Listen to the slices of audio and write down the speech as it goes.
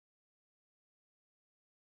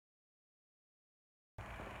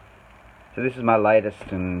So this is my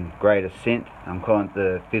latest and greatest synth. I'm calling it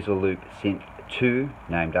the Fizzle Loop Synth 2,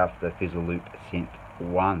 named after the Fizzle Loop Synth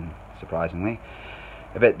 1, surprisingly.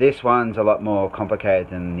 But this one's a lot more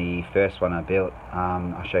complicated than the first one I built.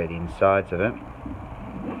 I'll show you the insides of it.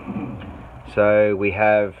 So we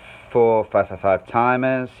have 4 555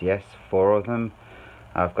 timers, yes, 4 of them.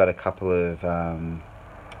 I've got a couple of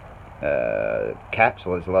caps,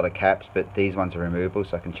 well there's a lot of caps, but these ones are removable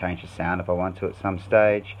so I can change the sound if I want to at some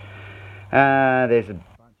stage. There's a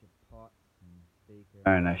bunch of pots and speakers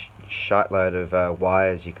and a shitload of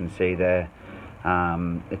wires you can see there.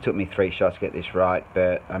 It took me 3 shots to get this right,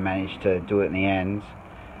 but I managed to do it in the end.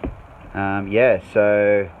 Yeah,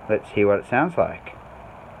 so let's hear what it sounds like.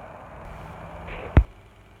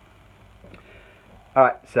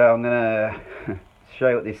 Alright, so I'm going to show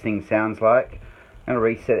you what this thing sounds like. I'm going to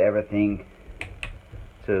reset everything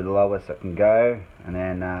to the lowest it can go, and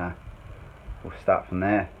then we'll start from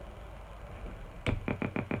there.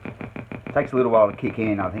 It takes a little while to kick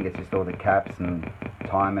in. I think it's just all the caps and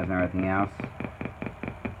timers and everything else.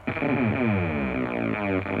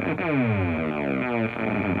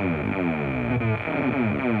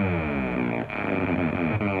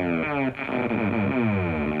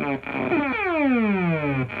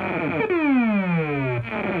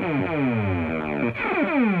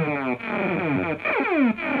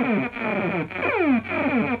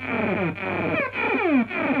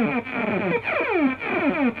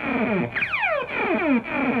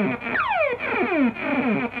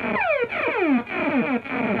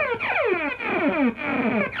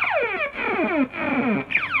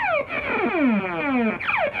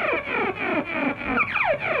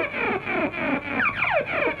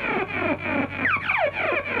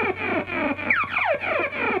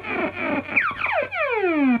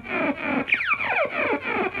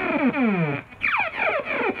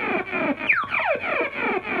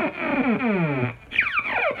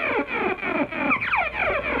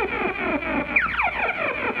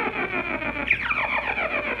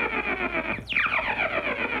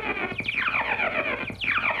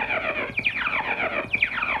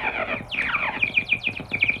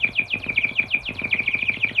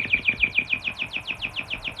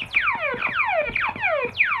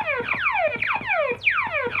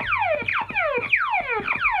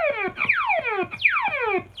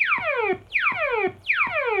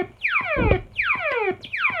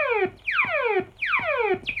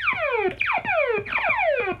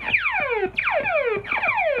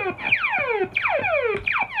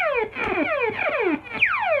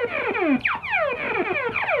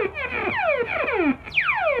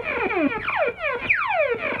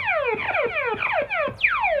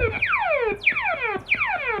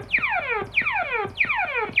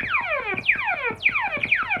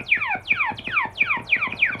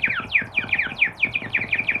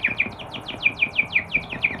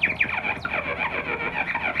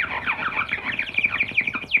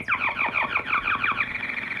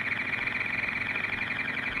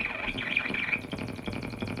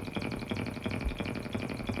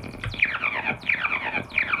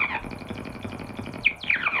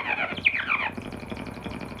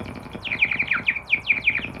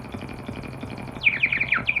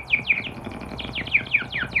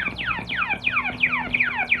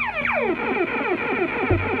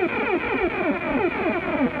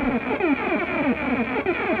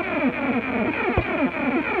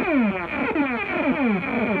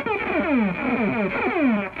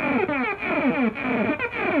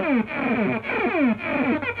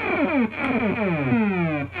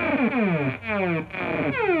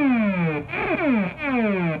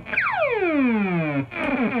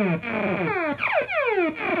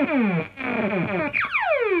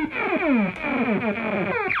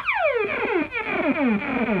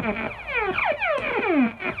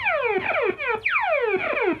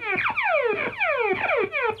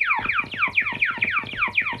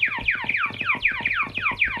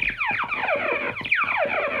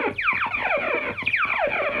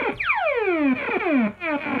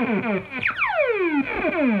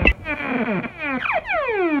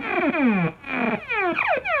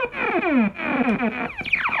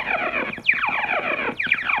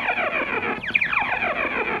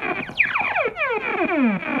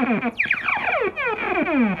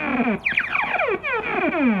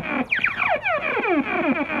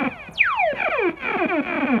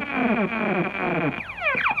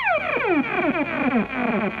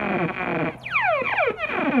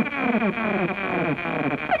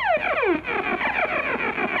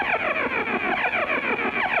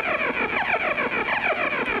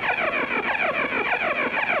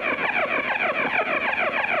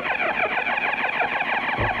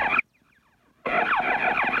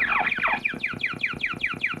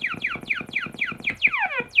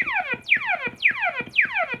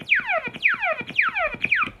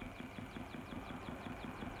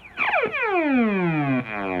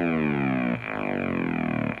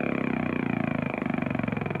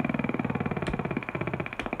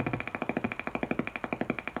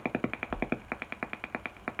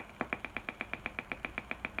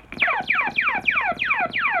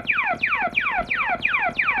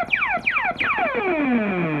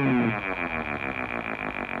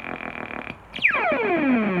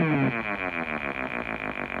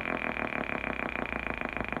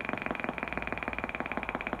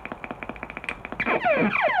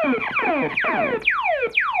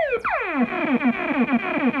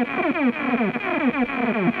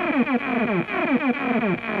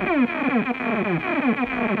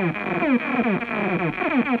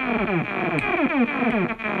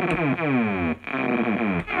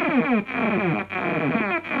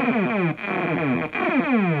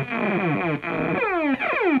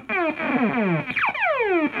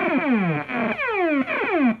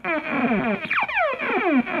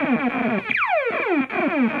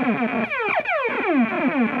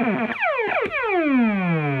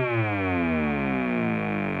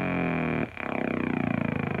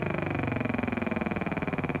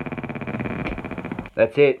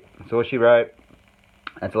 That's it. That's all she wrote.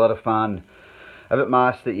 It's a lot of fun. I haven't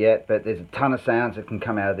mastered it yet, but there's a ton of sounds that can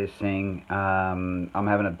come out of this thing. I'm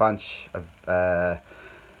having a bunch of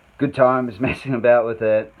good times messing about with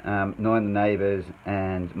it, annoying the neighbours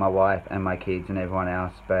and my wife and my kids and everyone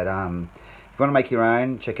else. But if you want to make your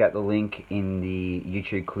own, check out the link in the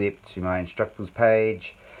YouTube clip to my instructors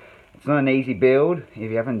page. It's not an easy build. If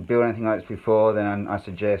you haven't built anything like this before, then I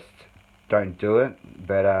suggest don't do it.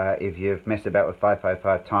 But if you've messed about with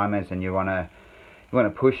 555 timers and you want to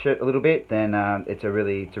push it a little bit, then it's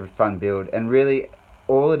a fun build. And really,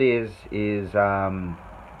 all it is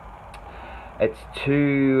it's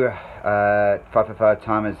two 555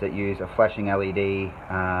 timers that use a flashing LED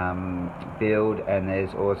build, and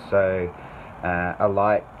there's also a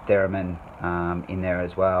light theremin in there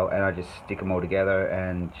as well. And I just stick them all together,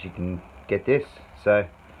 and you can get this. So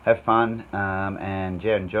have fun and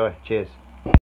yeah, enjoy. Cheers.